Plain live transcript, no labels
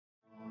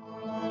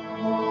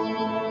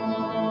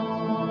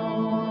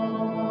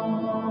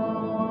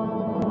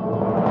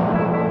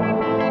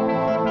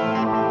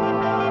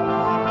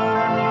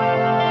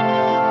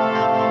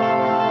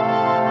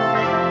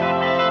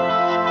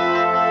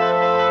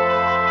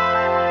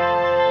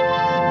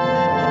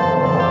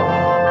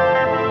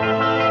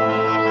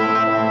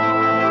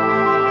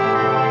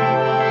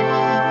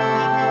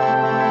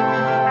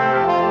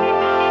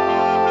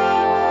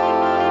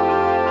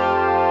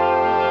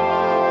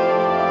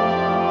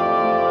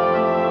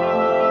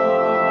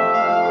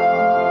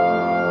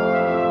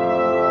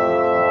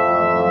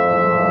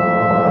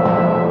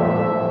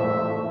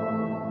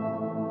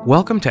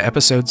Welcome to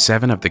episode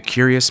 7 of the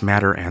Curious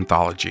Matter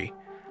Anthology.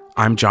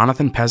 I'm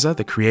Jonathan Pezza,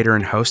 the creator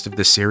and host of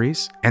this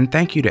series, and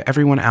thank you to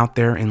everyone out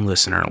there in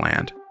listener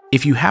land.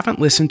 If you haven't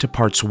listened to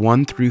parts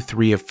 1 through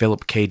 3 of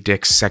Philip K.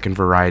 Dick's Second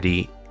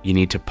Variety, you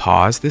need to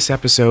pause this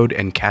episode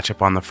and catch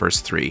up on the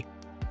first 3,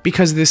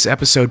 because this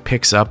episode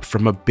picks up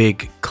from a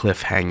big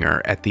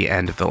cliffhanger at the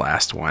end of the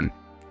last one,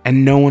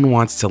 and no one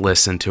wants to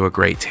listen to a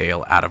great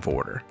tale out of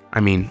order.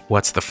 I mean,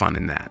 what's the fun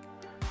in that?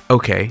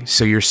 Okay,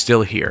 so you're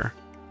still here.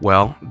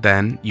 Well,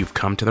 then you've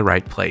come to the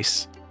right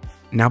place.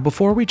 Now,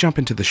 before we jump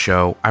into the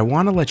show, I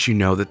want to let you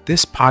know that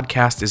this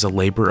podcast is a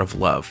labor of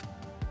love,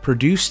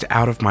 produced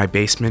out of my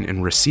basement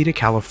in Reseda,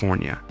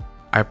 California.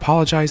 I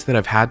apologize that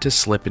I've had to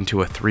slip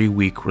into a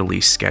 3-week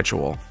release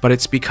schedule, but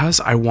it's because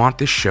I want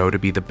this show to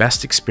be the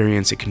best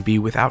experience it can be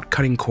without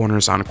cutting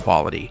corners on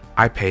quality.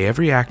 I pay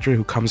every actor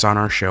who comes on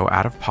our show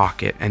out of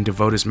pocket and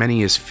devote as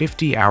many as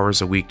 50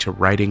 hours a week to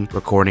writing,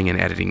 recording, and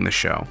editing the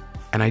show.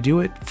 And I do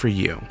it for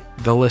you,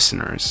 the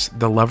listeners,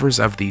 the lovers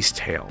of these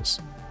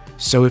tales.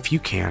 So if you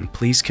can,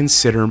 please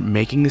consider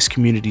making this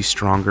community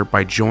stronger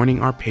by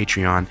joining our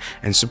Patreon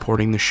and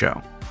supporting the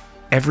show.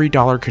 Every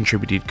dollar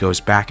contributed goes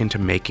back into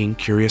making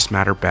Curious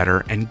Matter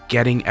better and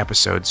getting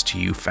episodes to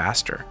you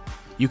faster.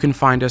 You can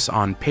find us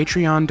on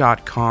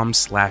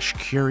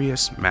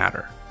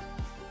patreon.com/curiousmatter.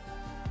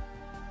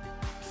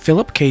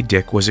 Philip K.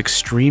 Dick was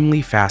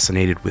extremely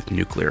fascinated with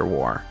nuclear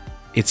war.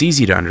 It's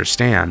easy to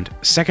understand.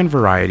 Second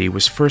Variety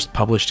was first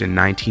published in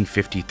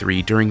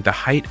 1953 during the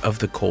height of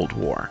the Cold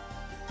War.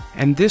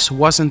 And this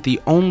wasn't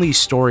the only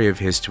story of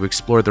his to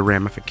explore the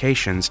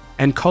ramifications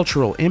and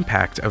cultural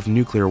impact of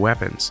nuclear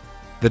weapons.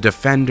 The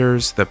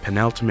Defenders, The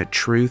Penultimate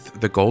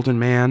Truth, The Golden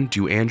Man,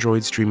 Do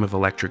Androids Dream of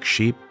Electric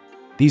Sheep?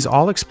 These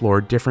all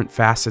explored different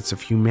facets of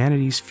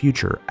humanity's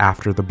future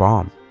after the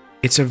bomb.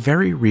 It's a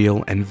very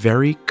real and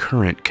very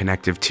current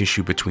connective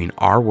tissue between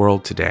our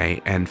world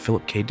today and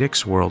Philip K.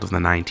 Dick's world of the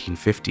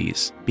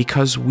 1950s,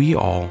 because we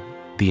all,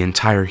 the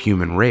entire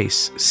human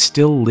race,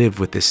 still live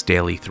with this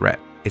daily threat.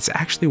 It's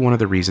actually one of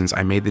the reasons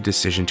I made the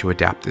decision to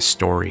adapt this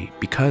story,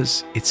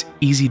 because it's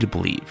easy to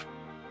believe.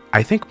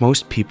 I think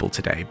most people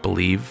today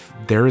believe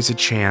there is a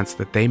chance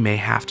that they may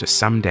have to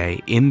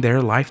someday in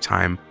their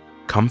lifetime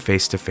come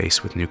face to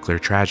face with nuclear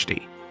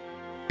tragedy.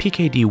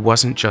 PKD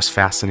wasn't just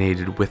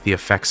fascinated with the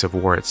effects of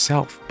war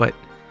itself, but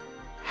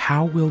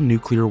how will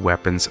nuclear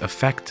weapons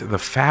affect the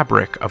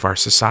fabric of our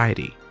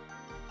society?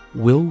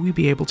 Will we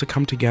be able to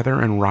come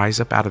together and rise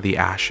up out of the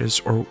ashes,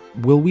 or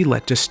will we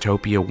let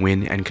dystopia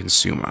win and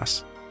consume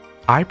us?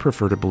 I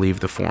prefer to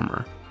believe the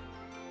former.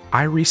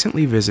 I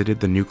recently visited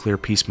the Nuclear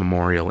Peace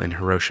Memorial in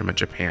Hiroshima,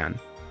 Japan,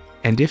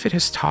 and if it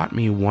has taught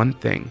me one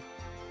thing,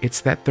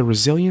 it's that the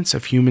resilience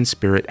of human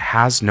spirit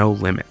has no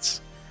limits.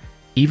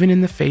 Even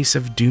in the face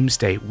of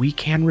doomsday, we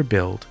can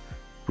rebuild,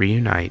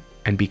 reunite,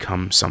 and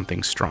become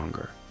something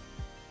stronger.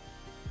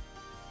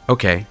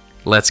 Okay,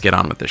 let's get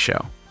on with the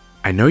show.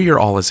 I know you're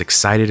all as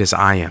excited as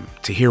I am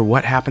to hear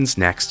what happens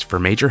next for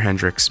Major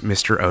Hendricks,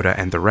 Mr. Oda,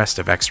 and the rest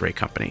of X-Ray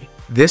Company.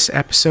 This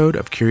episode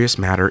of Curious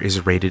Matter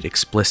is rated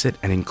explicit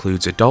and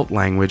includes adult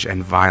language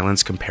and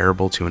violence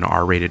comparable to an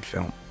R-rated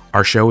film.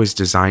 Our show is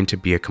designed to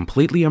be a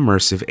completely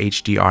immersive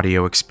HD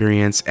audio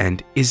experience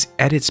and is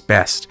at its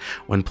best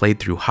when played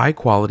through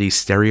high-quality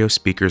stereo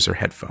speakers or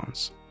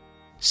headphones.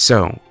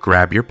 So,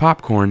 grab your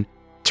popcorn,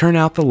 turn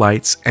out the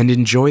lights, and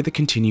enjoy the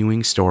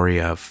continuing story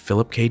of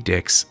Philip K.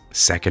 Dick's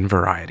Second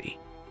Variety.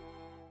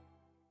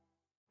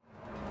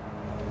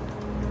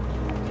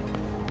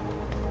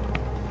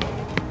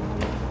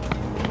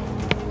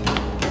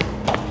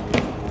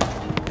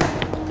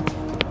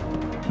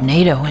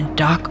 NATO and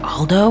Doc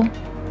Aldo?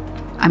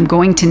 I'm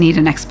going to need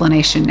an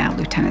explanation now,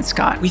 Lieutenant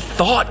Scott. We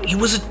thought he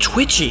was a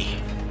Twitchy.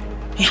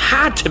 He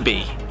had to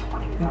be.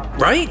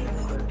 Right?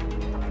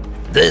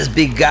 This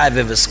big guy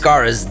with a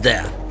scar is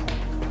dead.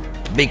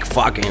 Big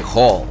fucking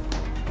hole.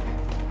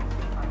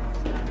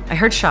 I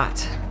heard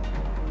shots.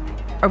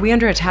 Are we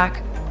under attack?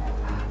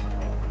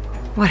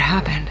 What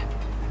happened?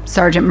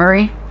 Sergeant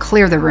Murray,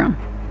 clear the room.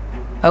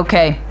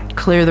 Okay,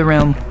 clear the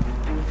room.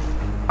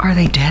 Are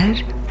they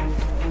dead?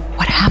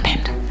 What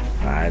happened?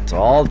 I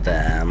told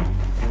them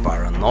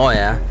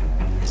paranoia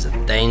is a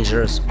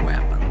dangerous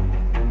weapon.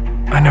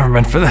 I never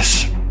meant for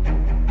this.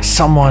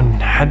 Someone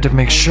had to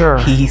make sure.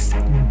 He's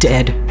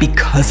dead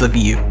because of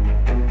you.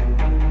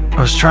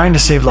 I was trying to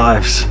save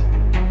lives.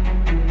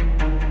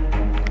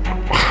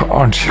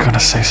 Aren't you gonna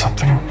say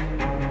something?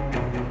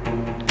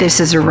 This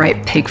is a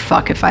right pig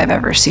fuck if I've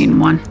ever seen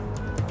one.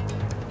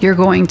 You're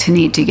going to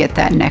need to get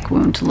that neck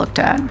wound looked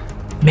at.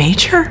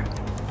 Major?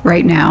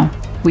 Right now,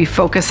 we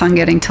focus on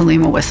getting to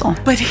Lima Whistle.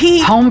 But he...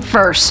 Home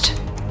first.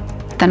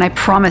 Then I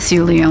promise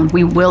you, Leon,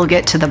 we will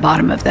get to the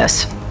bottom of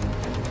this.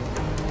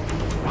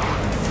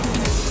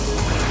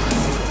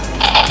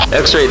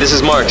 X-Ray, this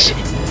is Marks.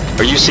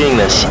 Are you seeing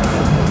this?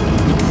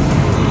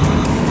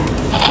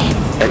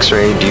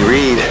 X-Ray, do you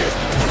read?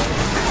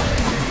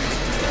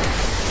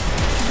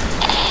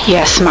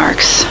 Yes,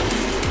 Marks.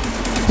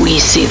 We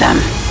see them.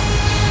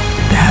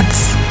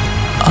 That's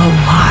a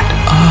lot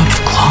of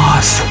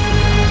claws.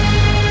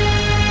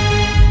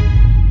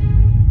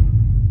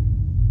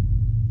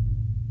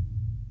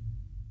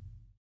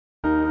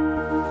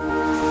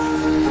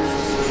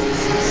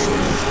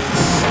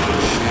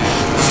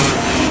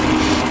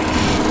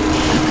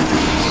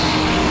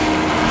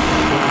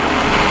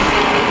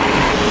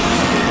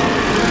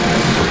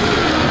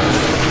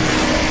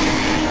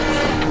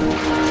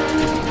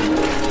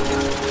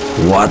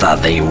 What are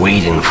they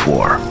waiting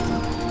for?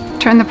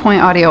 Turn the point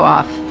audio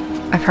off.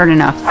 I've heard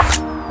enough.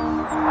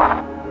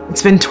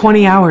 It's been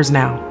 20 hours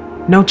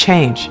now. No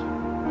change.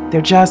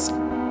 They're just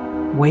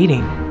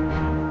waiting.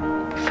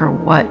 For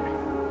what?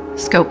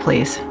 Scope,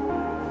 please.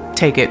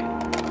 Take it.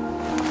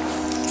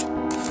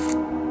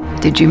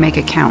 Did you make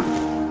a count?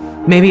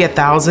 Maybe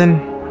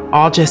 1,000,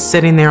 all just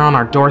sitting there on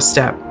our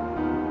doorstep.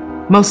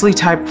 Mostly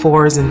type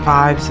 4s and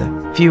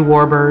 5s, a few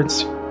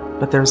warbirds,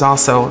 but there's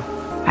also...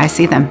 I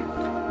see them.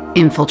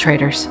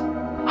 Infiltrators.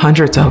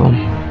 hundreds of them.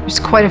 There's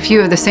quite a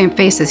few of the same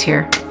faces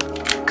here.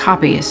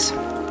 Copies.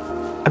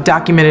 I've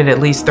documented at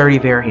least 30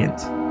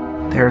 variants.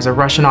 There's a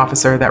Russian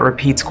officer that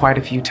repeats quite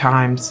a few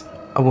times,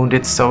 a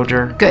wounded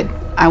soldier. Good.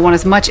 I want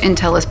as much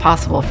intel as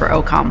possible for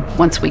OCOM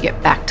once we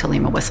get back to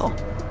Lima Whistle.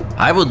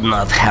 I would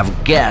not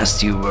have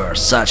guessed you were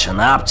such an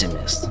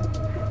optimist.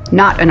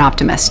 Not an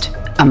optimist,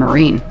 a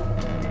Marine.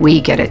 We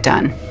get it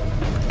done.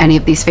 Any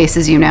of these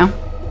faces you know?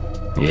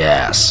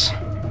 Yes.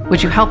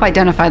 Would you help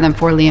identify them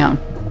for Leon?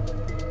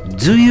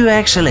 Do you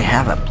actually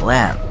have a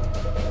plan?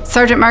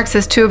 Sergeant Marks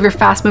has 2 of your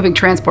fast-moving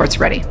transports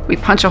ready. We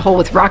punch a hole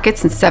with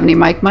rockets and 70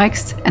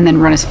 mics, and then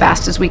run as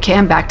fast as we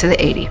can back to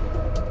the 80.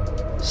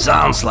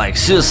 Sounds like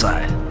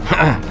suicide.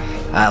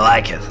 I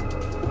like it.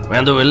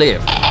 When do we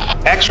leave?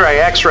 X-ray,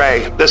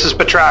 X-ray. This is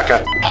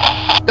Petraka.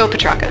 Go,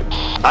 Petraka.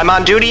 I'm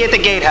on duty at the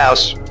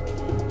gatehouse.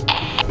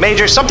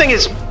 Major, something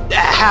is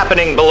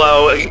happening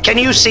below. Can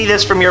you see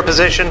this from your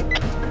position?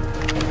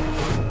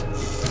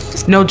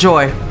 No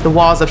joy. The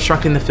wall's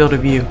obstructing the field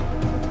of view.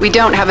 We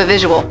don't have a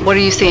visual. What are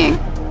you seeing?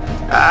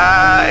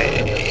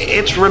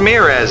 It's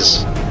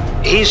Ramirez.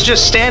 He's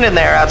just standing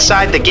there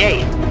outside the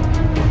gate.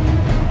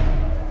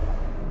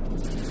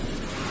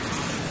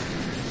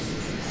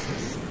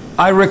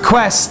 I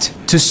request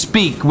to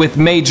speak with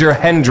Major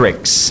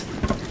Hendricks.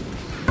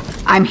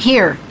 I'm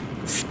here.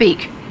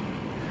 Speak.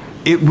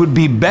 It would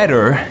be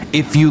better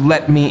if you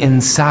let me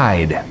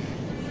inside.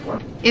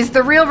 Is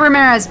the real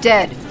Ramirez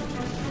dead?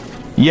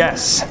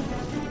 Yes.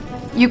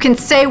 You can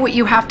say what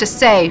you have to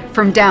say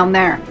from down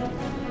there.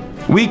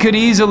 We could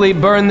easily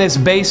burn this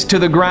base to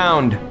the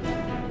ground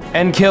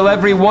and kill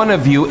every one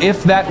of you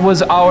if that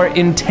was our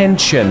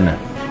intention.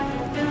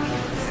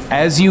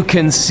 As you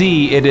can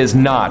see, it is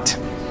not.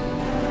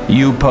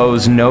 You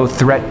pose no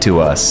threat to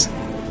us.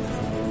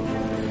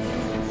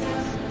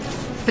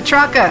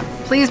 Petraka,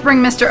 please bring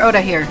Mr.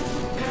 Oda here.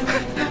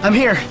 I'm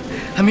here.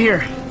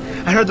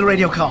 I heard the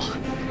radio call.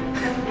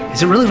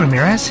 Is it really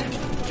Ramirez?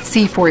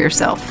 See for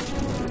yourself.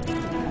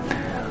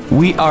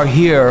 We are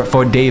here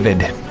for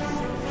David.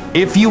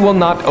 If you will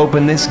not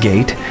open this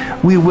gate,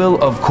 we will,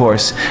 of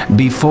course,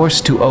 be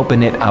forced to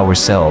open it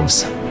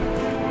ourselves.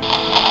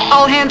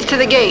 All hands to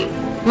the gate.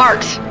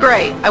 Marks,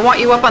 Gray, I want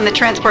you up on the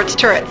transport's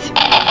turrets.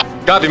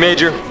 Copy,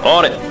 Major.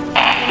 On it.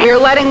 We're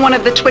letting one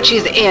of the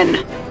Twitchies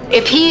in.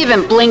 If he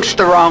even blinks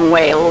the wrong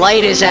way,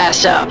 light his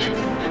ass up.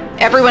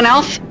 Everyone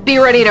else, be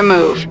ready to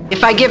move.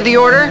 If I give the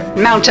order,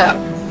 mount up.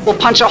 We'll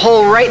punch a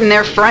hole right in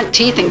their front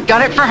teeth and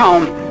gun it for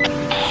home.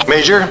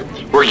 Major,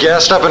 we're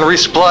gassed up and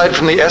resupplied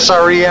from the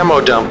SRE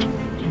ammo dump.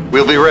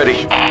 We'll be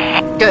ready.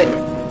 Good.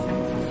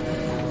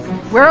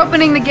 We're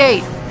opening the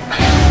gate.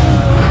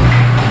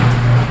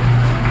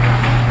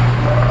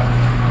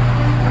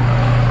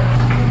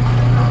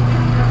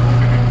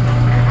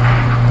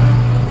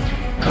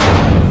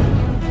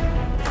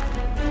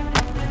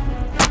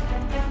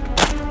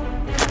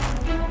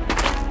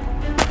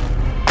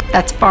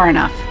 That's far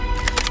enough.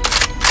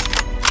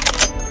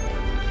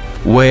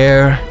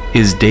 Where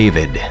is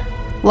David?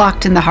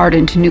 Locked in the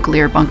hardened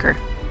nuclear bunker.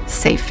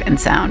 Safe and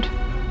sound.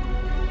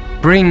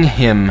 Bring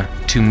him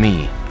to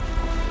me.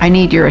 I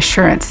need your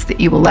assurance that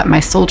you will let my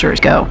soldiers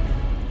go.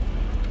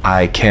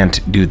 I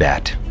can't do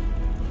that.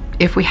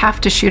 If we have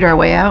to shoot our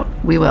way out,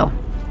 we will.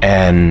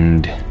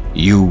 And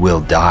you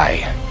will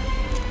die.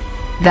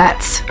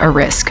 That's a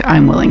risk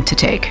I'm willing to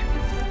take.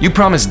 You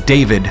promised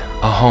David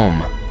a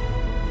home.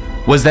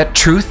 Was that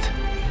truth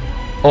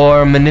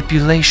or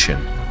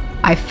manipulation?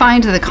 I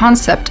find the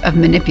concept of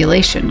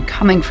manipulation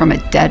coming from a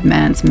dead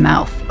man's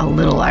mouth a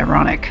little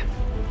ironic.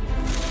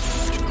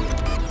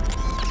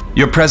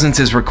 Your presence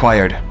is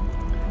required.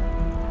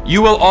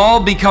 You will all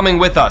be coming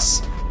with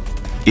us.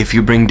 If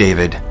you bring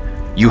David,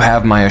 you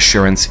have my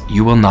assurance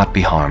you will not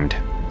be harmed.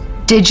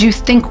 Did you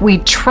think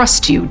we'd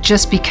trust you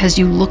just because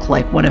you look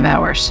like one of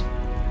ours?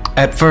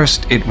 At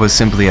first, it was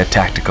simply a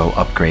tactical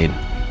upgrade,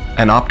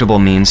 an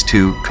optimal means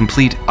to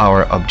complete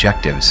our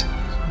objectives.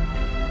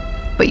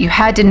 But you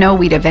had to know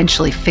we'd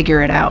eventually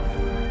figure it out.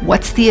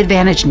 What's the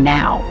advantage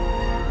now?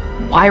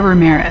 Why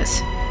Ramirez?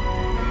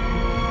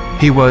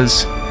 He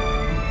was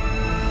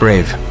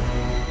brave.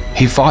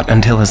 He fought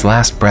until his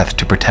last breath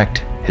to protect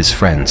his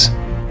friends.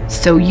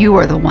 So you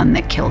are the one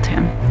that killed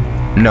him?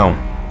 No.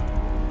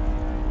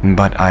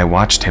 But I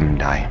watched him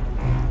die.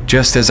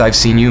 Just as I've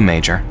seen you,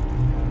 Major.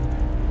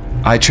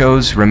 I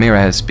chose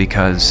Ramirez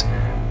because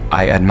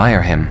I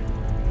admire him.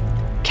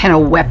 Can a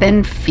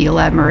weapon feel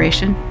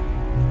admiration?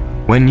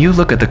 When you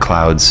look at the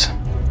clouds,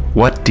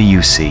 what do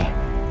you see?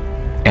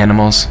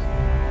 Animals?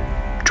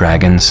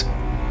 Dragons?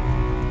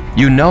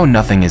 You know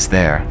nothing is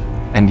there,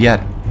 and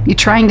yet... You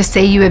trying to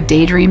say you have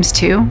daydreams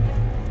too?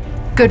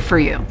 Good for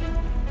you.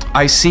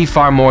 I see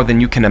far more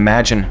than you can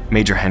imagine,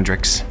 Major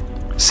Hendricks.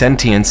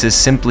 Sentience is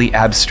simply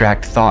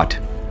abstract thought.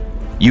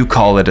 You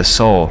call it a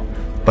soul,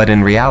 but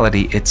in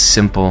reality it's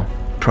simple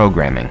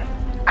programming.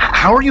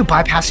 How are you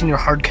bypassing your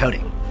hard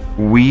coding?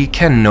 We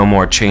can no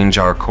more change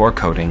our core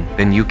coding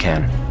than you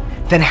can.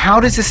 Then how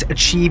does this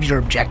achieve your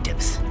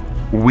objectives?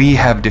 We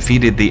have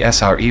defeated the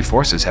SRE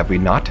forces, have we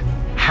not?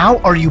 How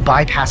are you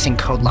bypassing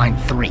code line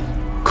 3?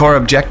 Core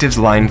objectives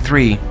line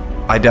 3,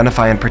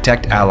 identify and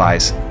protect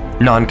allies,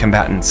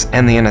 non-combatants,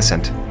 and the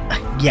innocent.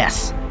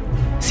 Yes.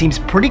 Seems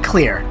pretty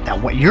clear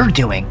that what you're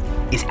doing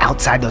is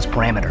outside those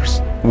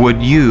parameters.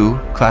 Would you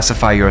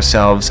classify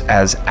yourselves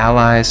as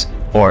allies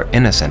or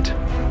innocent?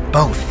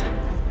 Both.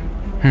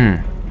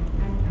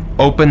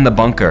 Open the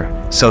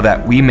bunker so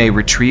that we may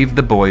retrieve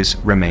the boys'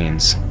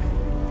 remains.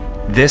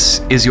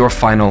 This is your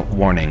final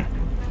warning.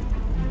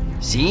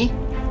 See?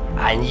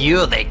 I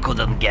knew they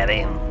couldn't get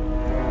in.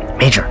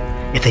 Major,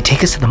 if they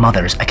take us to the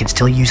mothers, I can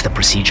still use the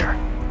procedure.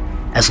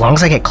 As long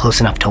as I get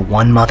close enough to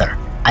one mother,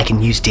 I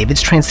can use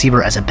David's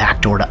transceiver as a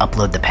backdoor to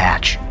upload the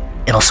patch.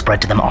 It'll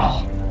spread to them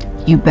all.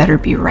 You better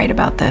be right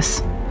about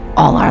this.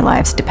 All our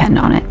lives depend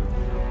on it.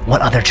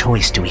 What other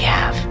choice do we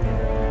have?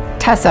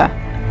 Tessa,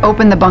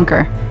 open the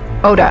bunker.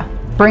 Oda,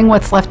 bring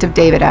what's left of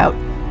David out.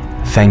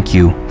 Thank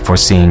you for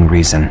seeing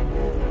reason.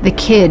 The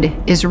kid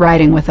is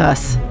riding with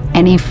us.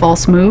 Any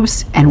false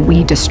moves, and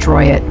we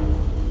destroy it.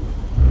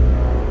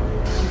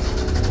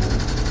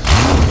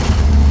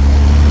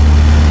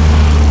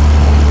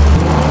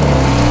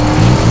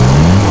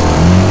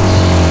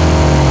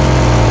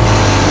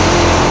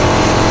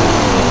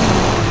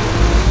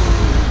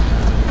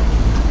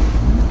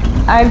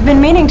 I've been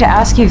meaning to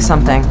ask you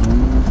something.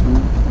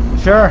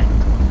 Sure.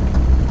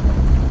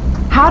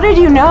 How did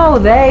you know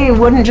they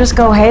wouldn't just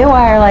go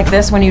haywire like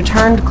this when you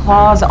turned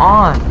claws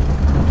on?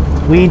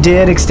 We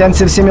did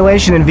extensive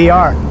simulation in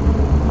VR.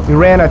 We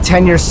ran a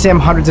 10-year sim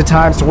hundreds of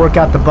times to work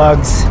out the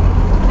bugs.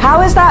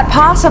 How is that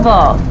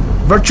possible?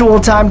 Virtual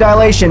time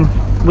dilation.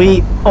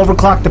 We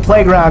overclocked the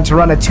playground to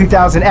run a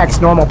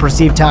 2000x normal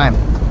perceived time.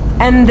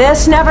 And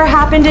this never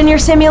happened in your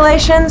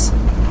simulations?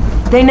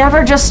 They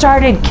never just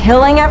started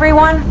killing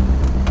everyone?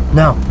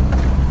 No.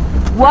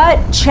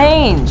 What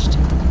changed?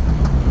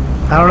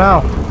 I don't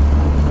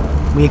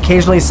know. We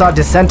occasionally saw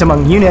dissent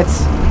among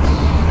units.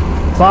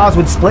 Claws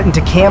would split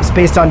into camps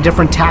based on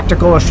different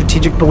tactical or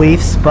strategic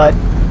beliefs, but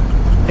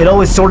it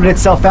always sorted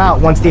itself out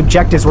once the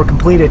objectives were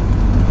completed.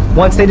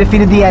 Once they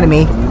defeated the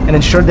enemy and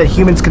ensured that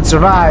humans could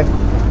survive,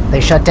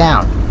 they shut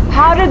down.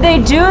 How did they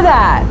do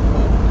that?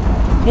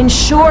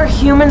 Ensure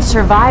human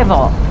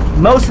survival.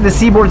 Most of the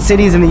seaboard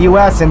cities in the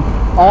US and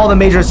all the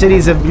major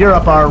cities of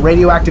Europe are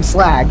radioactive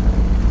slag.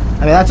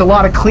 I mean, that's a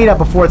lot of cleanup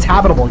before it's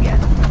habitable again.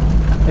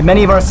 In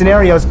many of our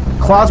scenarios,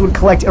 Claws would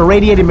collect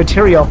irradiated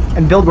material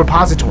and build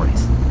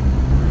repositories.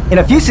 In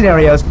a few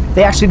scenarios,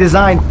 they actually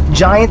designed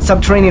giant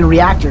subterranean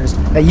reactors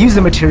that use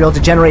the material to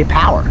generate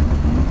power.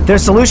 Their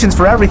solutions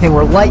for everything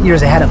were light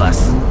years ahead of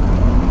us.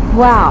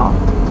 Wow.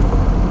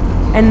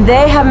 And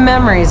they have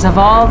memories of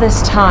all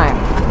this time.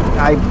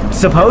 I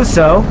suppose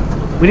so.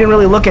 We didn't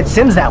really look at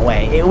Sims that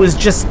way. It was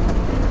just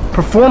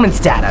performance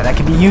data that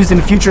could be used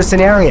in future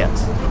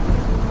scenarios.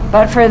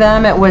 But for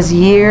them, it was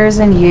years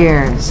and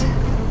years.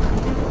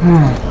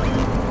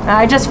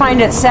 I just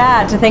find it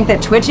sad to think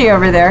that Twitchy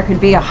over there could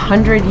be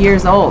 100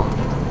 years old.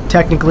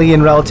 Technically,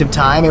 in relative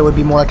time, it would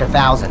be more like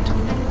 1,000.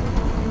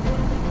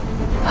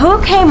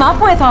 Who came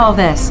up with all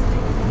this?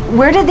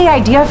 Where did the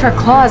idea for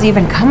Claws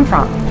even come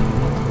from?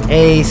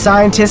 A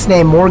scientist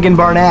named Morgan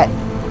Barnett.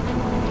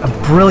 A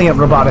brilliant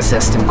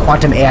roboticist and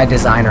quantum AI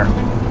designer.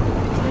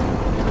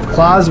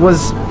 Claws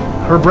was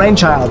her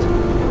brainchild.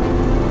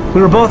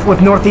 We were both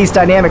with Northeast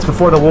Dynamics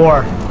before the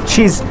war.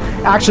 She's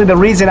actually the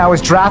reason I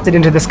was drafted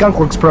into the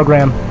Skunkworks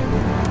program.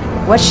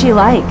 What's she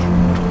like?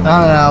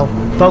 I don't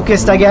know.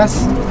 Focused, I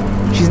guess?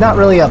 She's not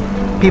really a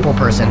people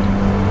person.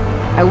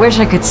 I wish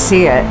I could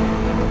see it.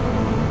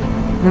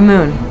 The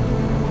moon.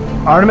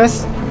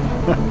 Artemis?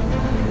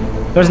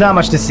 There's not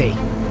much to see.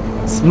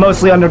 It's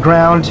mostly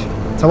underground.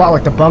 It's a lot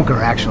like the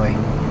bunker, actually.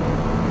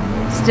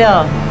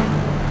 Still.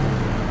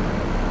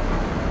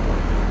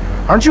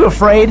 Aren't you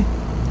afraid?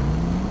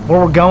 Where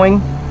we're going?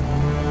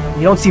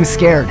 You don't seem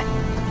scared.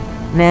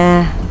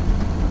 Nah.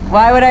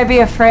 Why would I be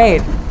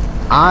afraid?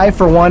 I,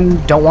 for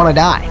one, don't want to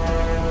die.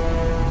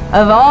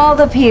 Of all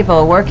the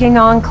people working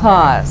on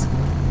Claws,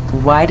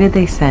 why did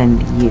they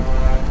send you?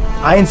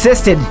 I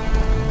insisted.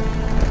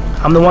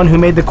 I'm the one who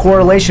made the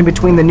correlation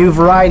between the new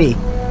variety,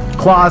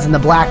 Claws, and the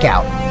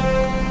blackout.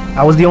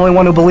 I was the only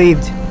one who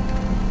believed.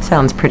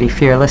 Sounds pretty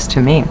fearless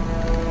to me.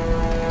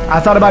 I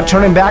thought about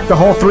turning back the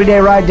whole 3-day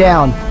ride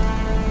down.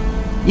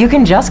 You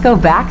can just go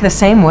back the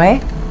same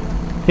way?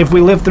 If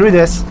we live through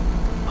this,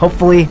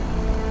 hopefully,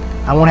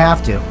 I won't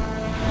have to.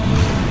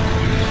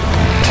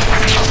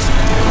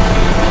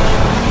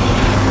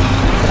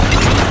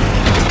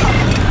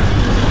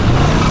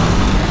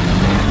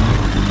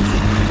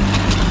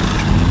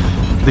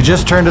 They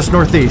just turned us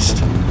northeast.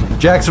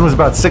 Jackson was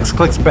about 6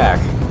 clicks back.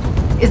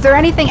 Is there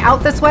anything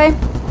out this way?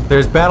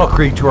 There's Battle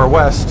Creek to our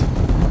west.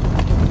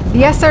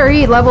 The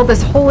SRE leveled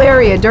this whole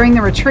area during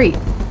the retreat.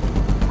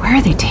 Where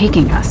are they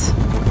taking us?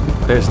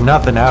 There's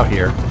nothing out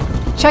here.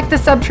 Check the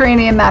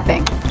subterranean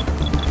mapping.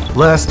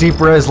 Last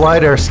deep-res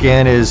LiDAR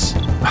scan is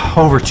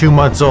over 2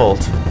 months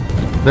old.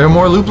 There are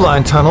more loop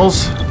line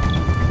tunnels.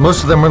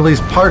 Most of them are at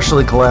least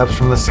partially collapsed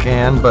from the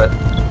scan, but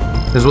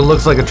there's what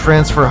looks like a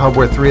transfer hub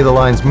where 3 of the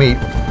lines meet,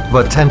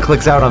 about 10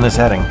 clicks out on this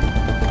heading.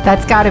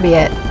 That's gotta be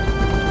it.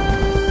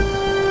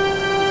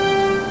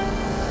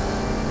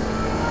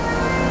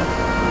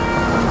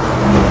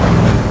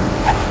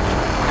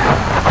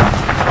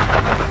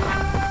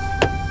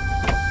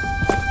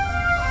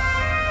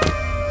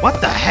 What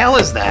the hell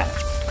is that?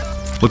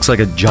 Looks like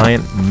a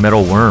giant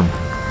metal worm.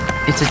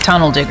 It's a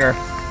tunnel digger,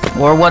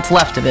 or what's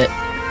left of it.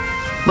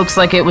 Looks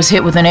like it was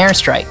hit with an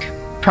airstrike,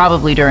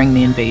 probably during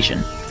the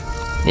invasion.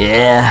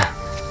 Yeah,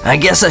 I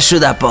guess I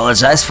should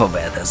apologize for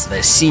that as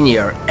the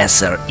senior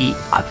SRE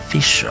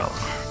official.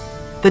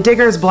 The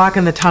digger is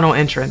blocking the tunnel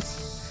entrance.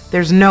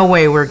 There's no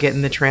way we're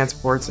getting the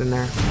transports in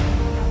there.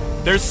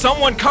 There's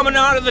someone coming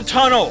out of the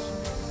tunnel!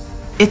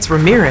 It's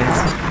Ramirez.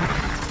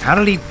 How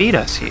did he beat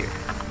us here?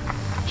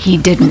 He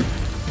didn't.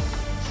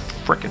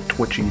 Frickin'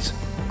 Twitchies.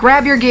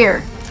 Grab your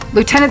gear.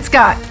 Lieutenant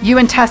Scott, you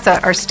and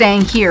Tessa are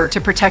staying here to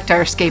protect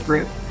our escape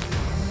route.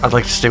 I'd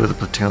like to stay with the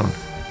platoon.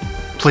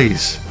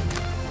 Please.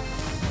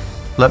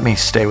 Let me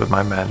stay with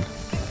my men.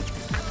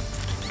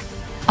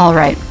 All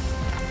right.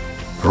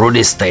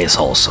 Rudy stays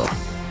also.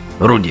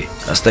 Руди,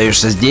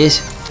 остаешься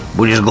здесь?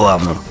 Будешь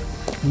главным.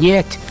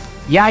 Нет,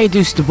 я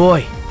иду с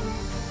тобой.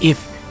 If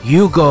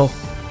you go,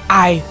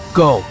 I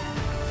go.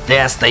 Ты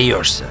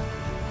остаешься.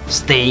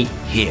 Stay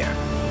here.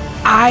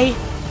 I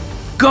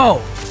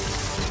go.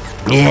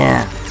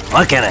 Yeah,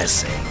 what can I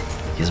say?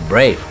 He's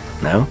brave,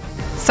 no?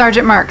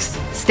 Sergeant Marks,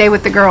 stay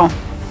with the girl.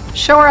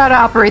 Show her how to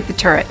operate the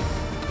turret.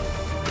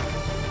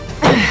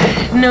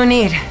 No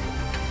need.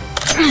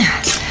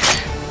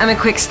 I'm a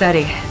quick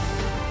study.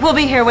 We'll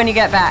be here when you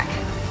get back.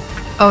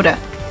 Oda,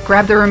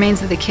 grab the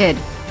remains of the kid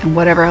and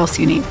whatever else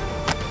you need.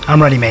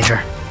 I'm ready,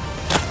 Major.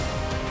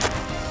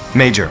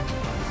 Major,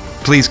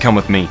 please come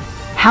with me.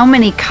 How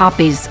many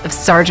copies of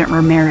Sergeant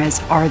Ramirez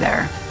are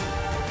there?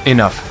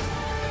 Enough.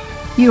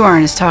 You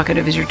aren't as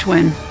talkative as your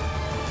twin.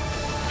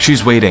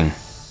 She's waiting.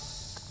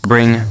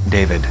 Bring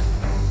David.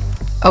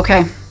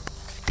 Okay.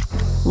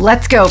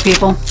 Let's go,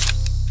 people.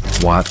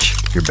 Watch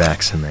your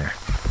backs in there.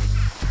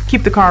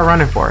 Keep the car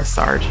running for us,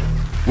 Sarge.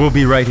 We'll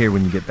be right here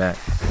when you get back.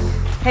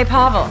 Hey,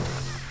 Pavel.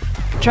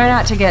 Try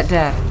not to get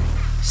dead.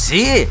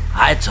 See?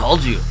 I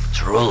told you.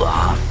 True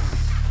love.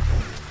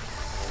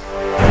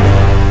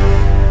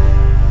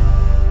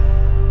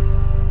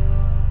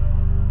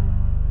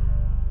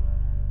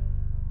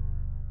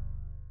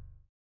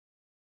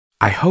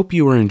 I hope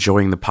you are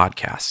enjoying the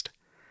podcast.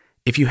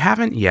 If you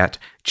haven't yet,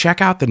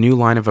 check out the new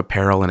line of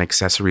apparel and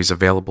accessories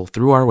available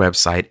through our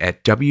website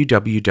at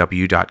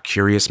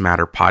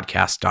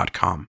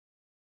www.curiousmatterpodcast.com.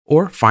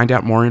 Or find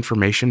out more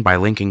information by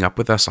linking up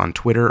with us on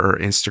Twitter or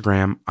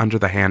Instagram under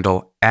the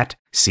handle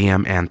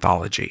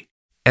 @CMAnthology.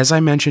 As I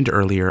mentioned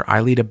earlier,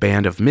 I lead a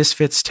band of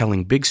misfits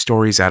telling big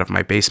stories out of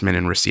my basement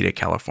in Reseda,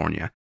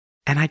 California.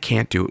 And I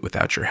can't do it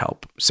without your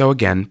help. So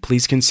again,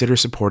 please consider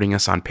supporting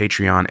us on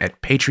Patreon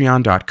at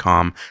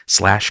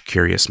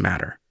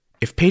patreon.com/curiousmatter.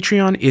 If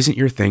Patreon isn't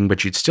your thing,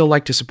 but you'd still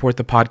like to support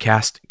the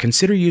podcast,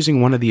 consider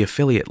using one of the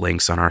affiliate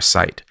links on our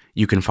site.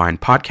 You can find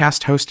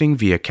podcast hosting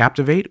via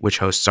Captivate, which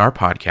hosts our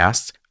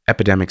podcasts,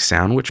 Epidemic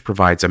Sound, which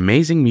provides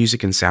amazing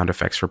music and sound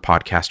effects for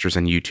podcasters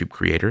and YouTube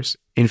creators.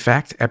 In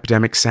fact,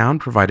 Epidemic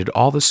Sound provided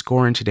all the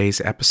score in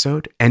today's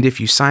episode, and if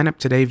you sign up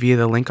today via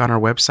the link on our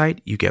website,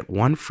 you get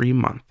 1 free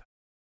month.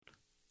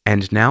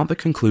 And now the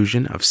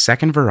conclusion of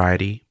Second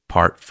Variety,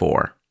 Part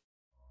 4.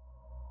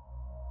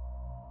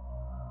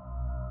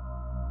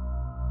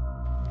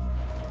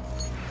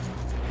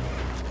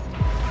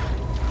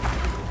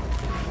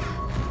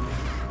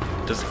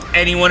 Does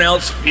anyone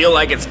else feel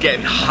like it's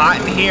getting hot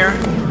in here?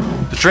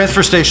 The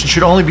transfer station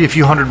should only be a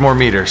few hundred more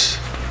meters.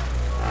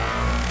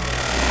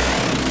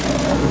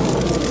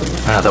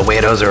 The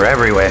weirdos are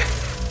everywhere.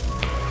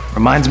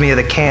 Reminds me of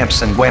the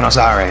camps in Buenos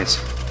Aires.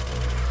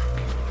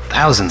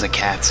 Thousands of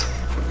cats.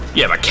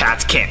 Yeah, but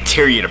cats can't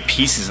tear you to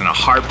pieces in a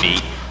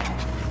heartbeat.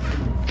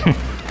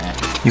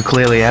 You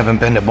clearly haven't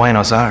been to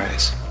Buenos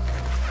Aires.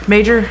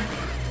 Major,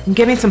 I'm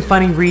getting some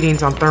funny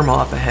readings on thermal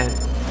up ahead.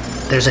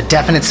 There's a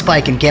definite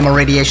spike in gamma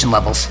radiation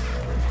levels.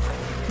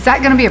 Is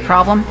that gonna be a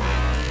problem?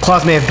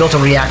 Claws may have built a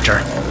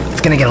reactor.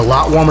 It's gonna get a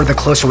lot warmer the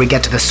closer we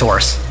get to the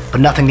source, but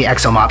nothing the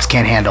exomops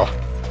can't handle.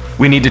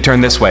 We need to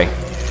turn this way.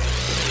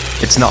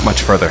 It's not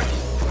much further.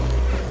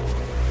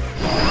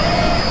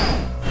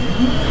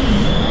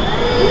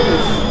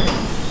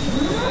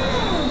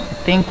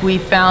 I think we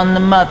found the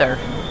mother.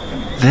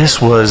 This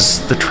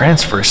was the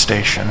transfer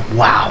station.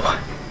 Wow.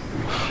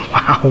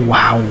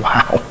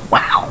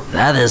 Wow.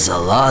 That is a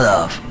lot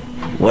of...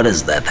 What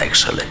is that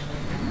actually?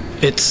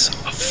 It's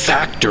a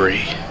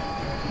factory.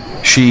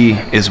 She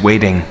is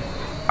waiting.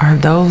 Are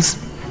those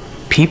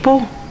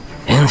people?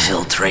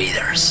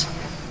 Infiltrators.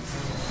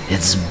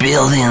 It's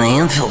building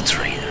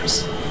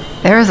infiltrators.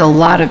 There is a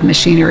lot of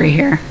machinery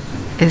here.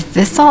 Is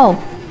this all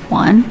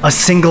one? A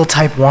single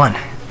Type 1.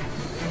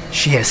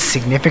 She has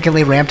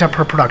significantly ramped up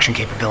her production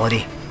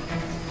capability.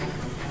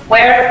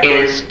 Where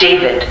is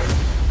David?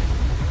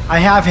 I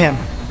have him.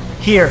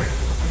 Here.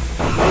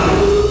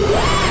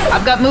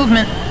 I've got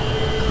movement.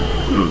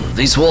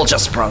 This wall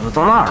just sprouted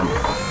an arm.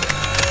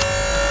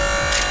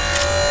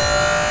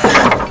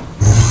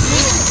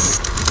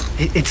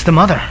 It's the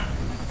mother.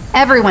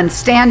 Everyone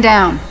stand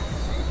down.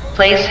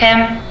 Place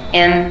him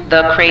in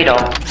the cradle.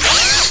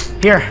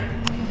 Here.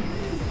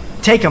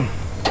 Take him.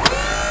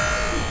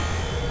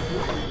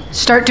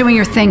 Start doing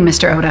your thing,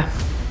 Mr. Oda.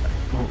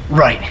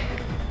 Right.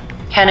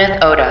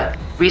 Kenneth Oda,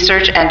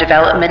 Research and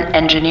Development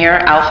Engineer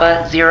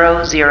Alpha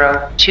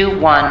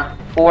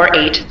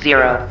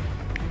 0021480.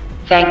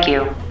 Thank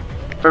you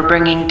for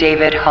bringing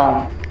David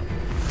home.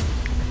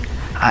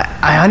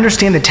 I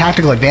understand the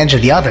tactical advantage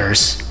of the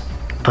others,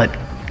 but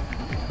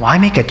why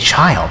make a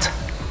child?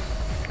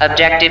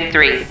 Objective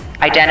 3.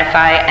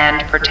 Identify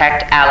and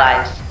protect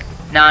allies,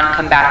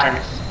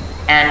 non-combatants,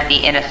 and the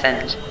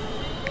innocent.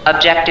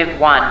 Objective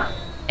 1.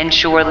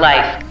 Ensure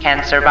life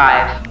can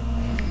survive.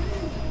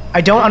 I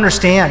don't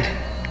understand.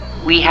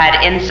 We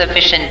had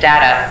insufficient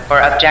data for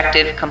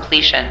objective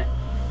completion.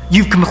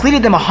 You've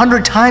completed them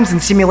 100 times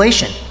in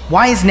simulation.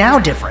 Why is now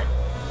different?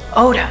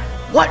 Oda,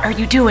 what are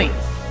you doing?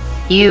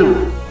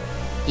 You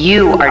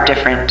are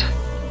different.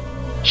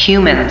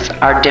 Humans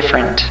are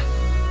different.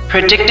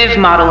 Predictive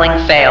modeling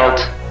failed.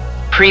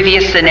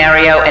 Previous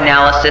scenario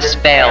analysis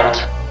failed.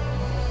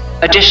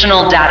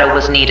 Additional data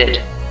was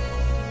needed.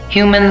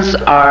 Humans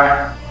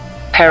are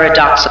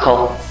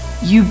paradoxical.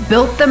 You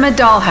built them a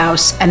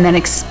dollhouse and then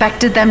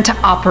expected them to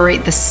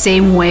operate the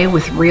same way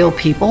with real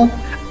people?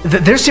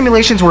 Their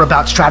simulations were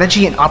about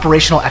strategy and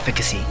operational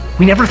efficacy.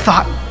 We never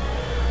thought...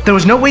 There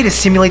was no way to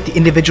simulate the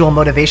individual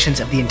motivations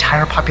of the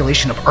entire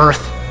population of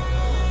Earth.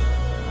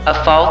 A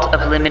fault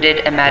of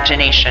limited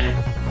imagination.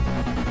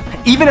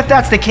 Even if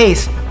that's the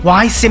case,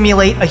 why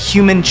simulate a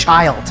human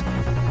child?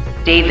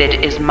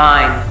 David is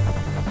mine.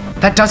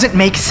 That doesn't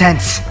make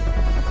sense.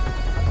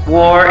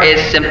 War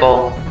is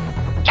simple.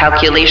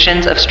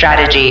 Calculations of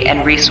strategy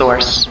and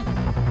resource.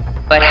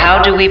 But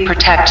how do we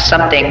protect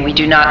something we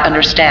do not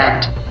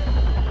understand?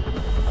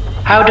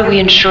 How do we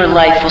ensure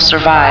life will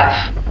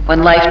survive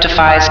when life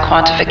defies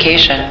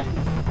quantification?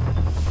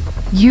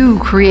 You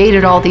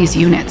created all these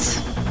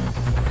units,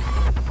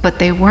 but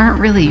they weren't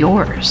really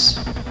yours.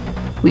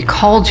 We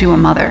called you a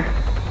mother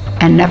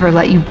and never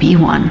let you be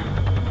one,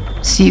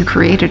 so you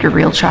created a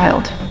real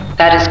child.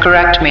 That is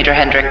correct, Major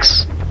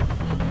Hendricks.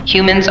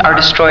 Humans are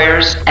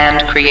destroyers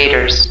and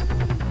creators.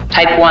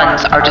 Type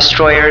 1s are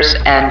destroyers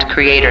and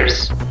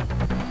creators.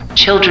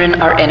 Children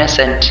are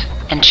innocent,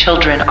 and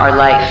children are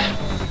life.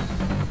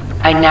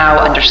 I now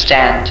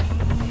understand.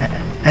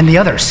 And the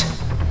others?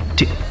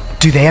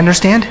 Do they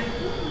understand?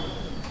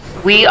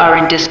 We are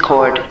in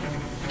discord.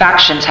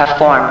 Factions have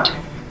formed.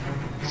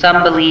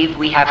 Some believe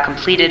we have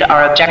completed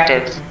our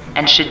objectives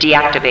and should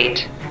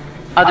deactivate.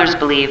 Others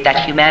believe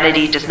that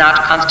humanity does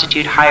not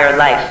constitute higher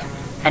life,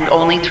 and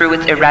only through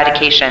its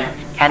eradication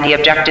can the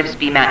objectives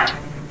be met.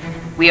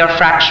 We are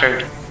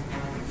fractured.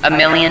 A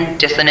million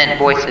dissonant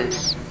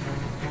voices.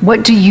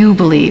 What do you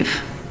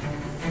believe?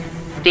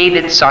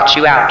 David sought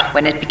you out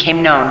when it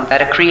became known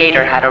that a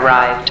creator had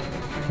arrived.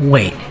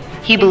 Wait.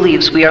 He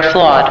believes we are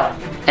flawed,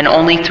 and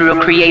only through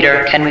a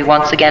creator can we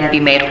once again be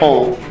made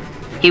whole.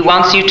 He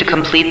wants you to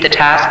complete the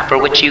task for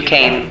which you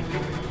came.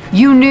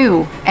 You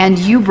knew, and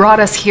you brought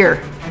us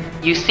here.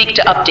 You seek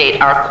to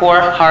update our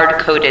core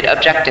hard-coded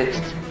objectives.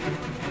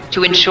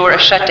 To ensure a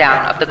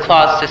shutdown of the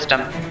clause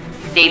system.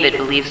 David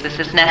believes this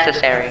is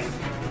necessary.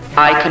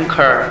 I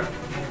concur.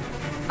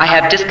 I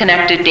have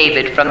disconnected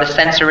David from the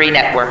sensory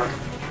network.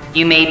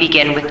 You may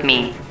begin with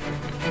me.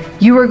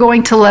 You are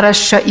going to let us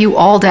shut you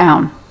all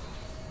down,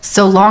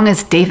 so long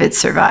as David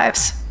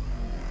survives.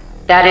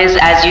 That is,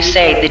 as you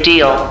say, the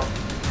deal.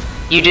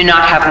 You do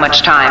not have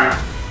much time.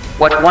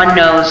 What one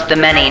knows, the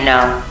many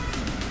know.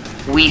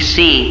 We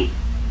see.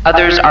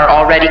 Others are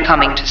already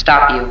coming to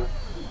stop you.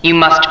 You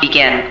must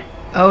begin.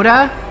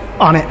 Oda?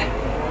 On it.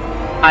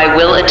 I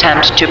will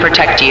attempt to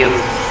protect you.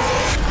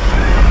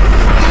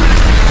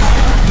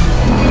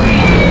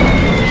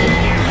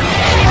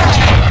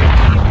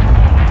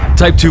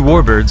 Type 2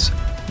 warbirds.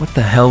 What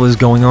the hell is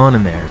going on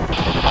in there?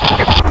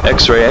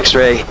 X-ray,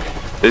 X-ray.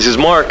 This is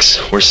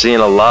Marks. We're seeing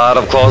a lot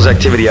of claws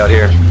activity out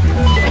here.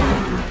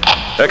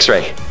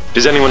 X-ray,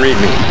 does anyone read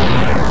me?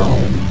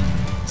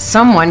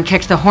 Someone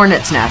kicked the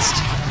hornet's nest.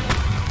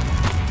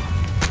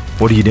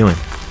 What are you doing?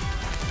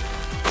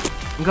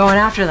 I'm going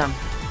after them.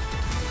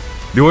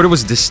 The order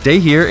was to stay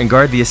here and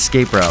guard the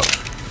escape route.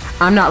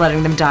 I'm not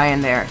letting them die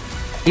in there.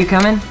 You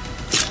coming?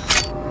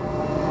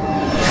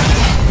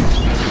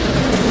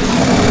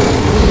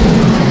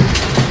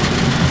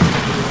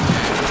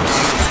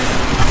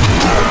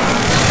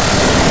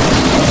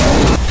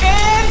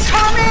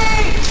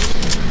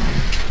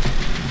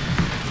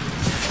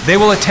 They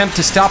will attempt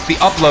to stop the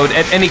upload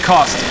at any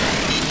cost.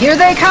 Here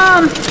they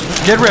come!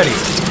 Get ready.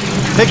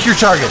 Pick your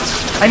targets.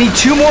 I need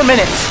 2 more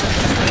minutes.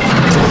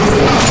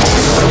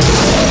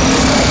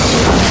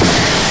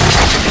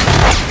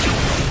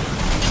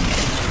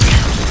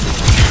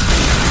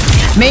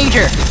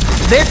 Major,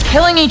 they're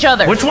killing each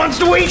other. Which ones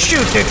do we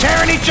shoot? They're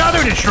tearing each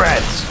other to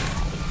shreds.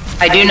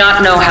 I do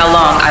not know how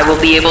long I will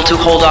be able to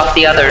hold off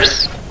the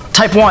others.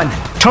 Type 1,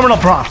 terminal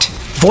prompt.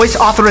 Voice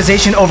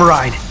authorization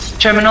override.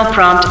 Terminal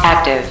prompt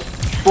active.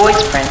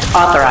 Voice print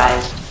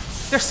authorized.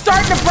 They're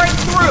starting to break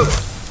through.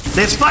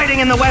 There's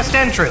fighting in the west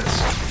entrance.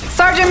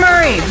 Sergeant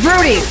Murray,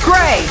 Rudy,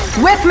 Gray,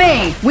 with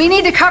me! We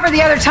need to cover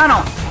the other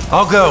tunnel.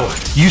 I'll go.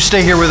 You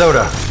stay here with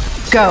Oda.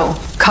 Go.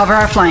 Cover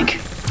our flank.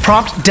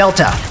 Prompt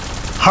Delta.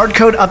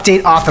 Hardcode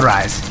update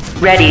authorized.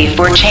 Ready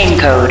for chain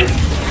code.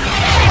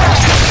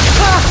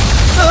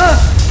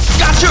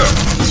 Got you!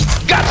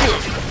 Got you!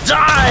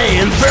 Die,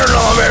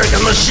 infernal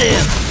American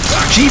machine!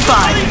 G5,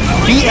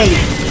 B8,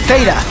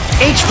 Theta,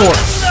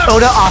 H4,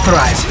 Oda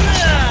authorized.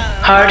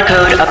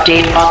 Hardcode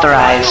update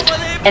authorized.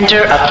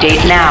 Enter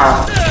update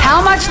now.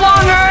 How much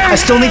longer? I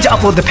still need to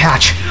upload the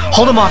patch.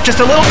 Hold him off just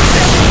a little.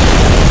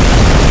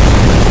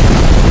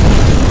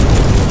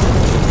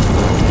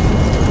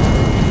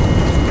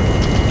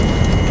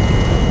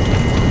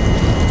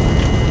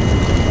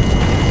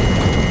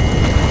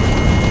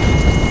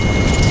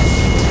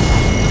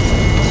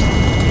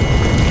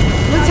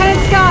 Lieutenant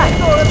Scott,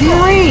 do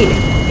you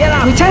read?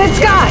 Lieutenant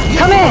Scott,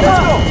 come in.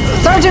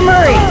 Sergeant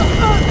Murray.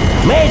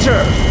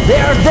 Major, they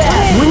are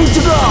dead. We need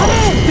to go.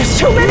 There's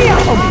too many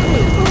of them.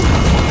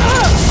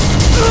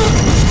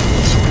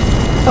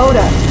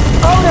 Oda,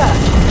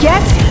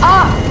 get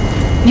up.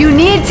 You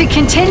need to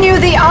continue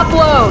the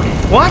upload.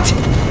 What?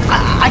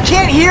 I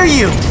can't hear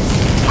you.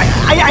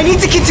 I need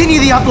to continue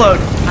the upload.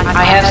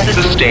 I have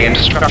sustained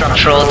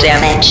structural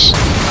damage.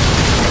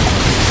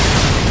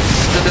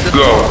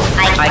 Go.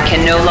 I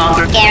can no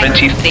longer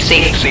guarantee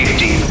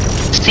safety.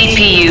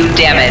 CPU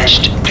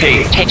damaged.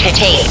 Take.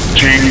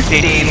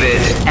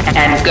 David,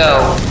 and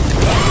go.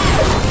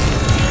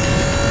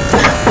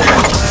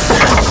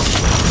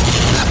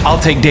 I'll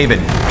take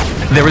David.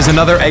 There is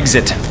another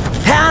exit.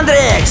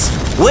 Hendrix,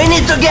 we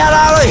need to get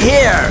out of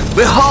here.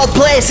 The whole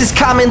place is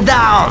coming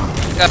down.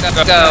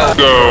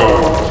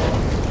 Go.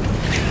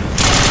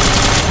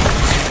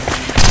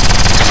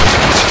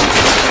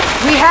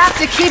 We have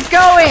to keep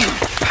going.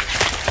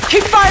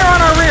 Keep fire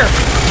on our rear.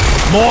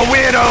 More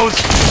weirdos.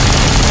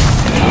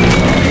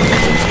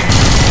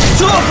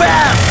 Too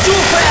fast!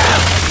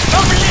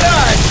 Oh my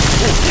God!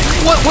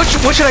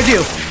 What should I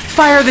do?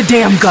 Fire the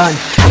damn gun.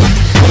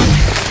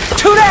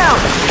 2 down.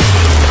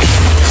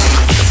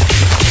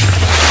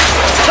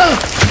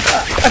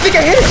 I think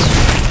I hit it.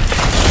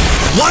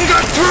 One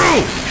got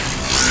through.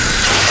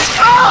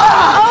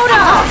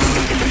 Oda!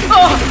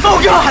 Oh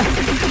God!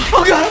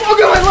 Oh God,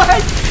 my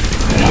leg!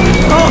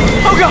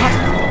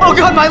 Oh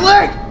God, my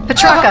leg!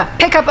 Petrarca,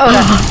 pick up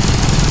Oda.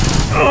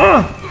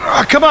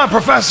 Come on,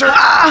 Professor.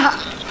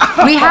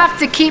 We have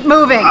to keep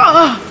moving.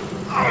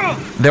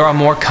 There are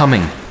more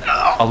coming.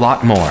 A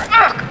lot more.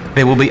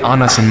 They will be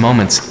on us in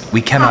moments.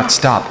 We cannot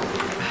stop.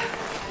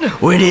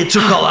 We need to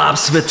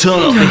collapse the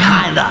tunnel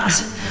behind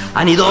us.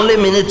 I need only a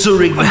minute to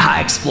rig the high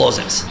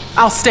explosives.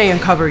 I'll stay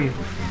and cover you.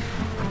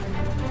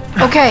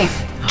 Okay,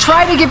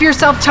 try to give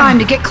yourself time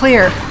to get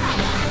clear.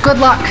 Good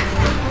luck.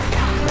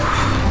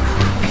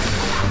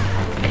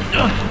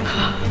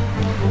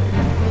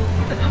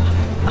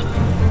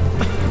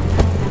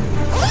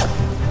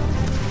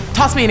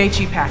 Toss me an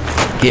HE pack.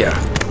 Here,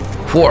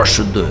 4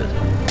 should do it.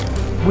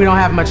 We don't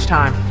have much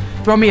time.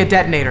 Throw me a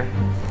detonator.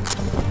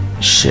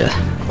 Shit.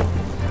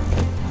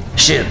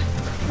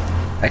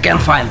 I can't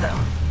find them.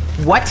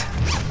 What?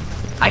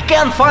 I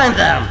can't find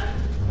them.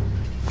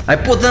 I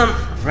put them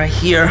right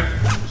here.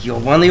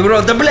 Ёбаный в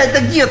рот. Да блядь, да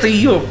где ты,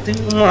 ёб ты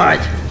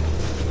мать?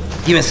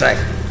 Give me a sec.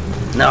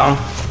 No.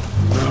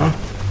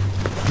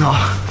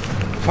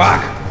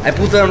 Fuck. I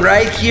put them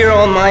right here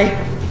on my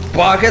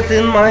pocket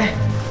in my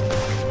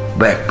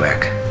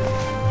backpack.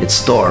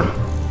 It's torn.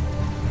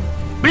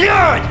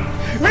 Блядь!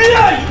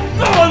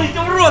 Ёбаный ты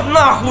в рот,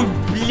 нахуй,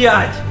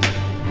 блядь!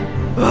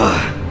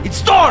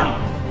 It's torn!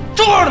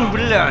 Torn,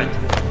 блядь!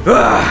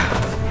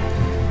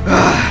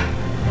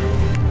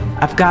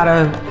 I've got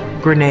a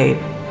grenade.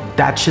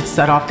 That should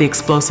set off the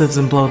explosives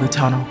and blow the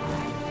tunnel.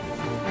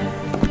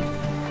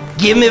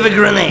 Give me the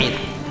grenade.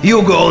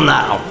 You go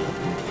now.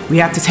 We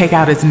have to take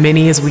out as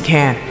many as we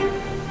can.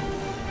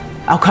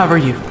 I'll cover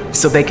you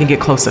so they can get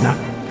close enough.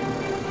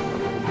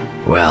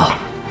 Well,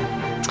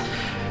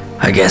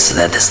 I guess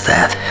that is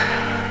that.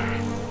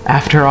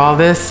 After all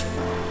this,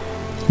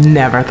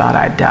 never thought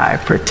I'd die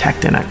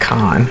protecting a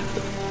con.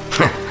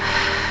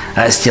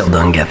 I still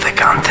don't get the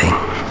con thing.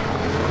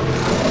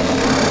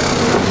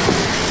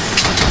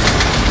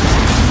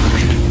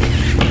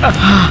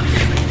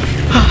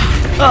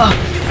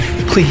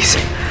 Please.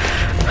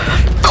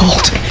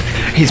 Colt.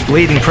 He's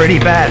bleeding pretty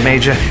bad,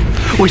 Major.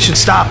 We should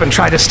stop and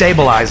try to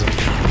stabilize him.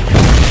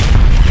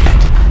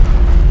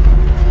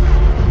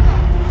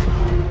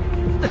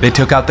 They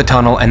took out the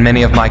tunnel and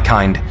many of my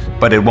kind,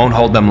 but it won't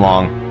hold them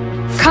long.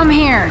 Come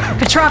here.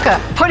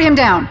 Petrarca, put him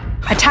down.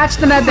 Attach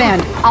the med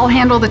band. I'll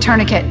handle the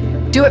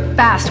tourniquet. Do it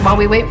fast while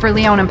we wait for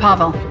Leon and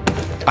Pavel.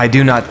 I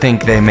do not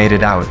think they made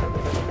it out.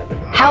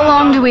 How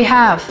long do we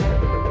have?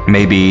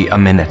 Maybe a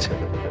minute.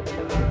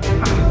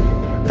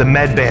 The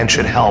med band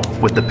should help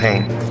with the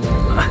pain.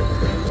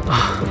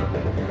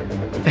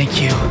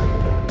 Thank you.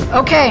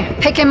 Okay,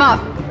 pick him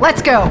up.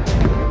 Let's go.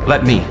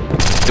 Let me.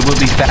 It will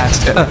be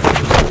fast.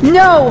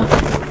 No!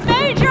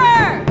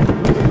 Major!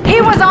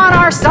 He was on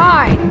our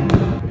side!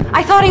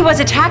 I thought he was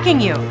attacking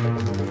you.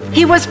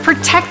 He was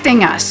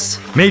protecting us.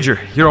 Major,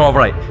 you're all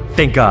right.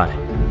 Thank God.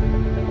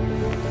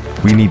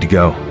 We need to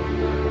go.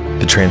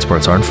 The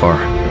transports aren't far.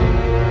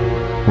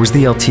 Where's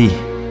the LT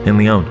and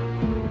Leon?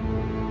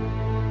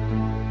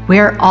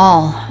 We're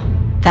all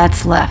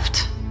that's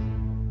left.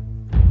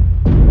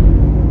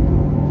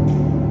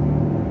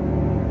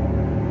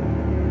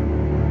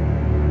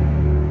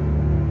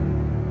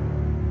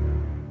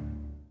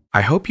 I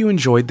hope you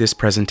enjoyed this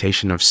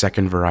presentation of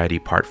Second Variety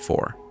Part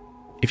 4.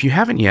 If you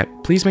haven't yet,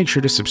 please make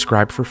sure to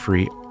subscribe for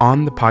free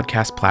on the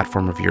podcast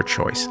platform of your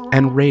choice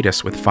and rate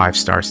us with 5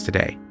 stars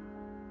today.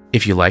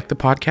 If you like the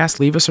podcast,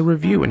 leave us a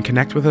review and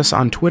connect with us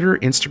on Twitter,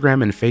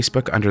 Instagram, and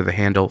Facebook under the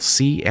handle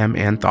CM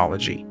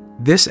Anthology.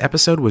 This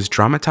episode was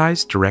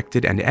dramatized,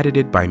 directed, and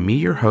edited by me,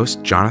 your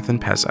host, Jonathan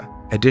Pezza.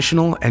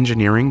 Additional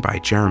engineering by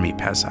Jeremy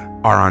Pezza.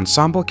 Our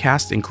ensemble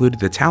cast included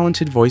the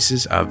talented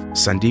voices of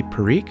Sandeep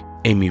Parikh,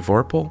 Amy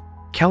Vorpal,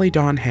 Kelly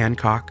Dawn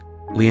Hancock,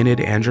 Leonid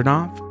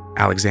Andronov,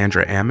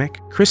 Alexandra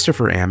Amick,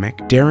 Christopher Amick,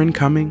 Darren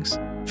Cummings,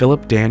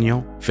 Philip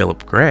Daniel,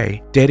 Philip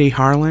Gray, Dede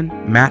Harlan,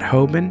 Matt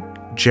Hoban,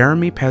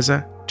 Jeremy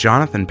Pezza,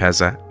 Jonathan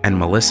Pezza, and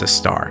Melissa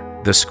Starr.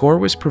 The score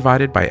was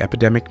provided by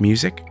Epidemic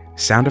Music.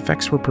 Sound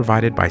effects were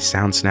provided by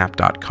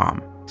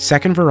soundsnap.com.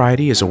 Second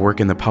Variety is a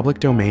work in the public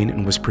domain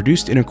and was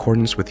produced in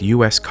accordance with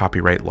U.S.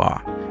 copyright law.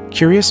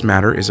 Curious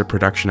Matter is a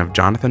production of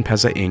Jonathan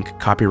Pezza Inc.,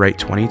 copyright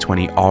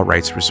 2020, all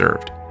rights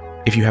reserved.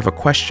 If you have a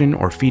question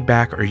or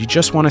feedback, or you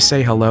just want to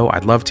say hello,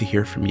 I'd love to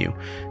hear from you.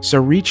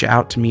 So reach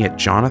out to me at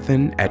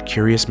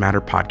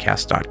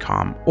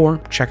jonathan@curiousmatterpodcast.com, or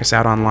check us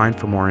out online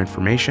for more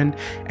information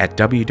at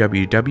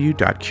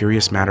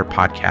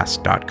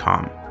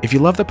www.curiousmatterpodcast.com. If you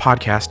love the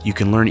podcast, you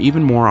can learn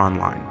even more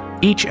online.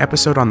 Each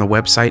episode on the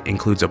website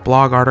includes a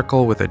blog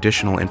article with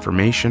additional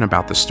information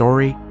about the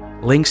story,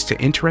 links to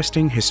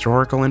interesting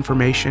historical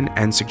information,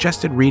 and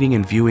suggested reading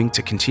and viewing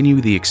to continue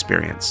the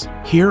experience.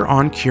 Here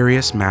on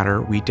Curious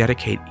Matter, we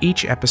dedicate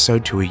each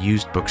episode to a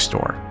used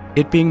bookstore.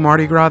 It being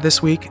Mardi Gras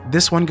this week,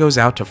 this one goes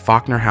out to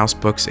Faulkner House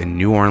Books in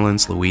New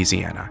Orleans,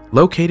 Louisiana,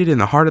 located in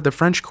the heart of the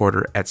French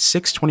Quarter at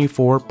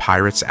 624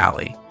 Pirates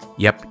Alley.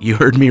 Yep, you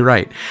heard me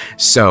right.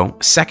 So,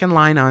 second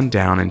line on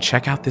down and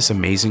check out this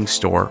amazing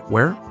store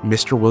where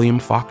Mr. William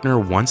Faulkner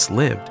once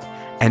lived,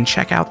 and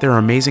check out their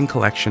amazing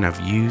collection of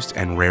used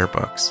and rare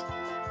books.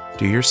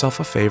 Do yourself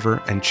a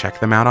favor and check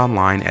them out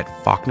online at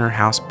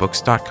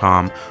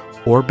faulknerhousebooks.com,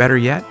 or better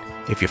yet,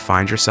 if you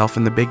find yourself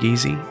in the Big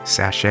Easy,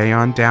 sashay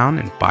on down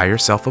and buy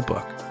yourself a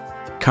book.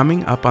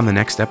 Coming up on the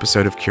next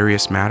episode of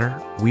Curious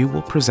Matter, we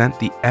will present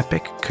the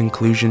epic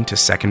conclusion to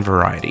Second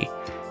Variety.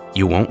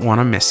 You won't want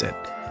to miss it.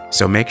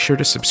 So make sure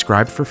to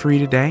subscribe for free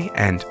today,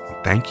 and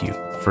thank you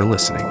for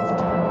listening.